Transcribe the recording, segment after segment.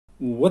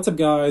What's up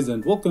guys,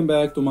 and welcome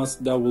back to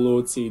Must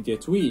Download Cydia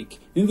Tweak.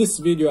 In this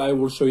video I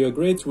will show you a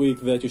great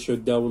tweak that you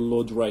should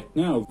download right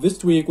now. This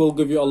tweak will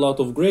give you a lot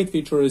of great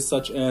features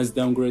such as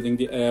downgrading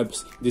the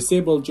apps,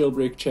 disable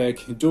jailbreak check,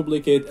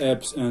 duplicate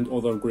apps, and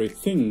other great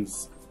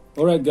things.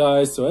 Alright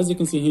guys, so as you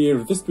can see here,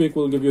 this tweak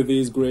will give you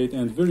these great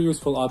and very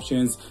useful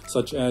options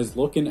such as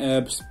lock-in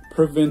apps,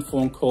 prevent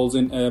phone calls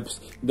in apps,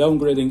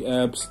 downgrading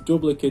apps,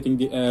 duplicating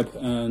the app,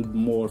 and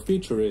more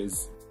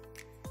features.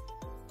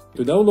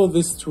 To download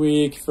this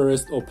tweak,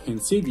 first open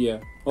Cydia.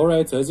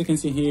 Alright, so as you can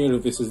see here,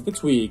 this is the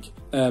tweak,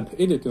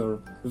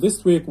 AppEditor. This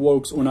tweak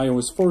works on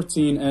iOS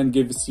 14 and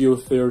gives you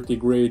 30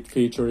 great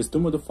features to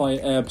modify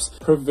apps,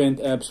 prevent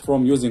apps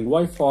from using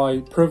Wi-Fi,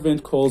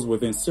 prevent calls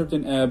within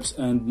certain apps,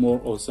 and more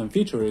awesome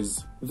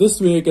features. This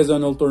tweak is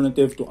an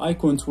alternative to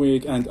icon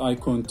tweak and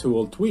icon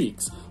tool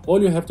tweaks.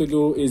 All you have to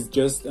do is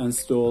just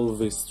install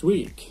this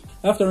tweak.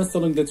 After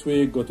installing the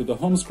tweak, go to the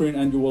home screen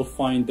and you will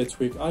find the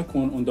tweak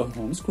icon on the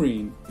home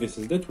screen. This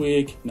is the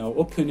tweak. Now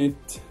open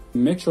it.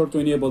 Make sure to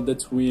enable the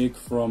tweak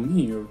from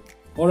here.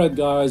 Alright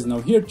guys, now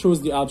here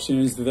choose the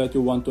options that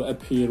you want to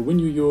appear when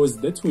you use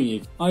the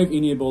tweak. I've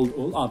enabled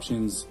all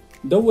options.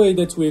 The way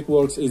the tweak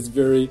works is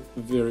very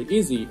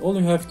easy. All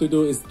you have to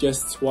do is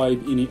just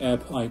swipe any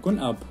app icon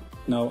up.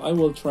 Now I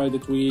will try the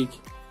tweak.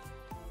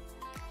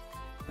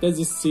 As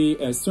you see,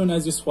 as soon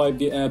as you swipe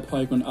the app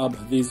icon up,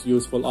 these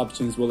useful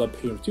options will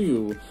appear to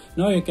you.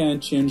 Now you can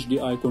change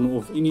the icon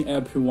of any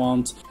app you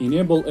want,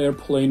 enable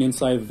airplane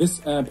inside this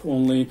app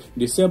only,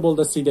 disable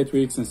the Cydia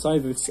tweaks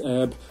inside this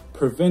app,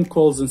 prevent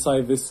calls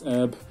inside this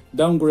app,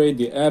 downgrade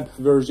the app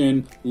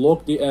version,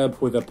 lock the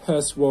app with a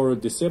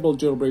password, disable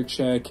jailbreak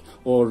check,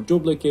 or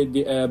duplicate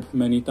the app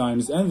many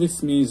times, and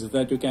this means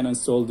that you can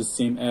install the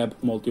same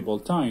app multiple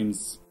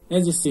times.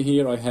 As you see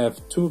here, I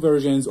have two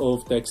versions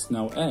of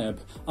TextNow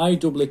app. I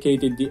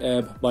duplicated the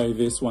app by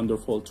this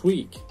wonderful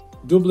tweak.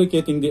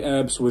 Duplicating the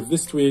apps with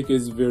this tweak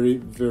is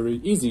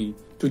very easy.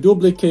 To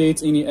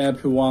duplicate any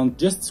app you want,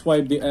 just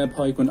swipe the app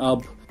icon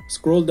up,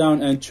 scroll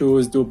down and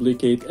choose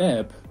duplicate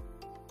app.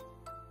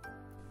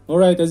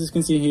 Alright, as you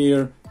can see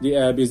here, the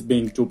app is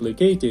being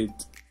duplicated.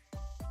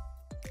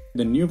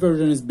 The new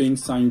version is being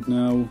signed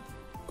now.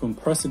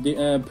 Compress the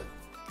app.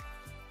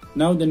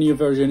 Now the new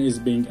version is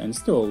being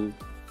installed.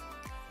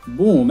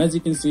 Boom, as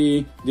you can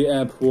see, the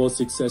app was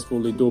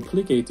successfully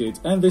duplicated,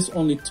 and this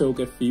only took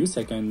a few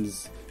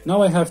seconds.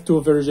 Now I have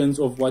two versions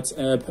of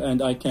WhatsApp and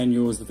I can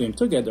use them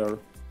together.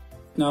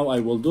 Now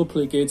I will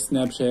duplicate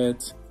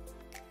Snapchat.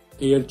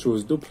 Here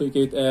choose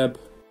duplicate app.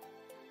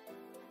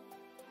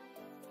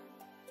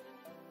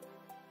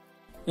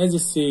 As you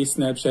see,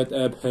 Snapchat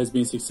app has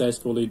been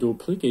successfully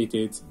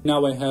duplicated.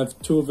 Now I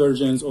have two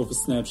versions of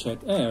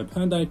Snapchat app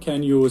and I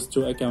can use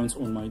two accounts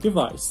on my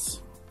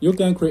device. You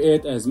can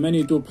create as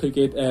many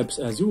duplicate apps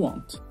as you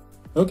want.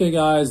 Okay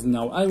guys,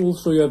 now I will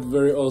show you a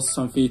very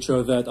awesome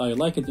feature that I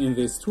like it in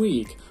this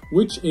tweak,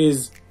 which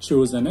is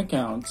choose an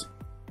account.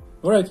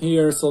 Alright,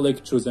 here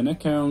select choose an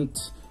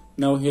account.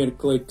 Now here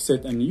click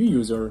set a new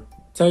user.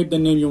 Type the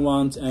name you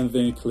want and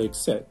then click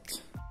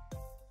set.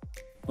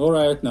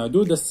 Alright, now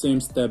do the same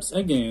steps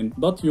again,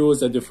 but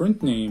use a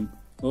different name.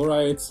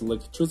 Alright,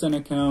 select choose an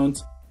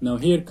account. Now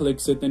here click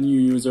set a new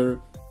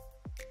user.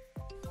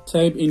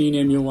 Type any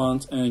name you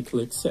want and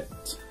click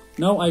set.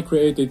 Now I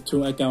created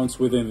two accounts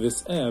within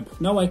this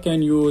app. Now I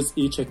can use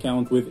each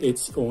account with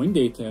its own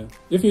data.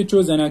 If you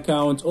choose an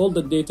account, all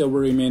the data will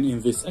remain in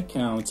this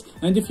account.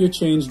 And if you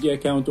change the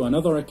account to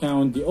another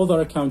account, the other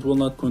account will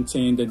not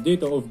contain the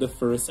data of the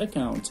first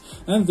account.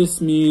 And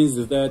this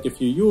means that if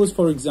you use,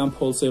 for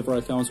example, several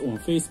accounts on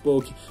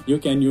Facebook, you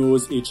can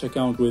use each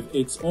account with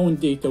its own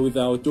data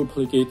without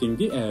duplicating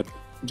the app.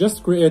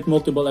 Just create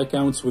multiple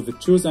accounts with the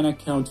choose an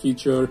account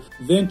feature,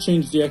 then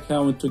change the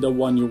account to the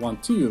one you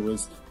want to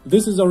use.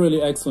 This is a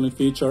really excellent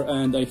feature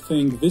and I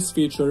think this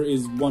feature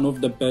is one of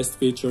the best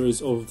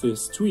features of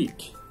this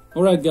tweak.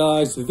 Alright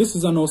guys, this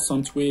is an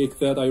awesome tweak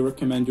that I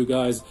recommend you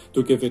guys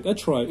to give it a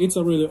try. It's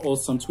a really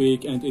awesome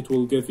tweak and it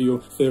will give you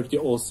 30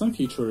 awesome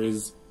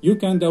features. You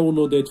can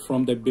download it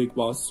from the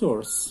BigBoss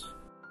source.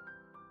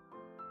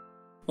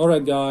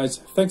 Alright guys,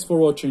 thanks for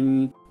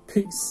watching.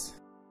 Peace.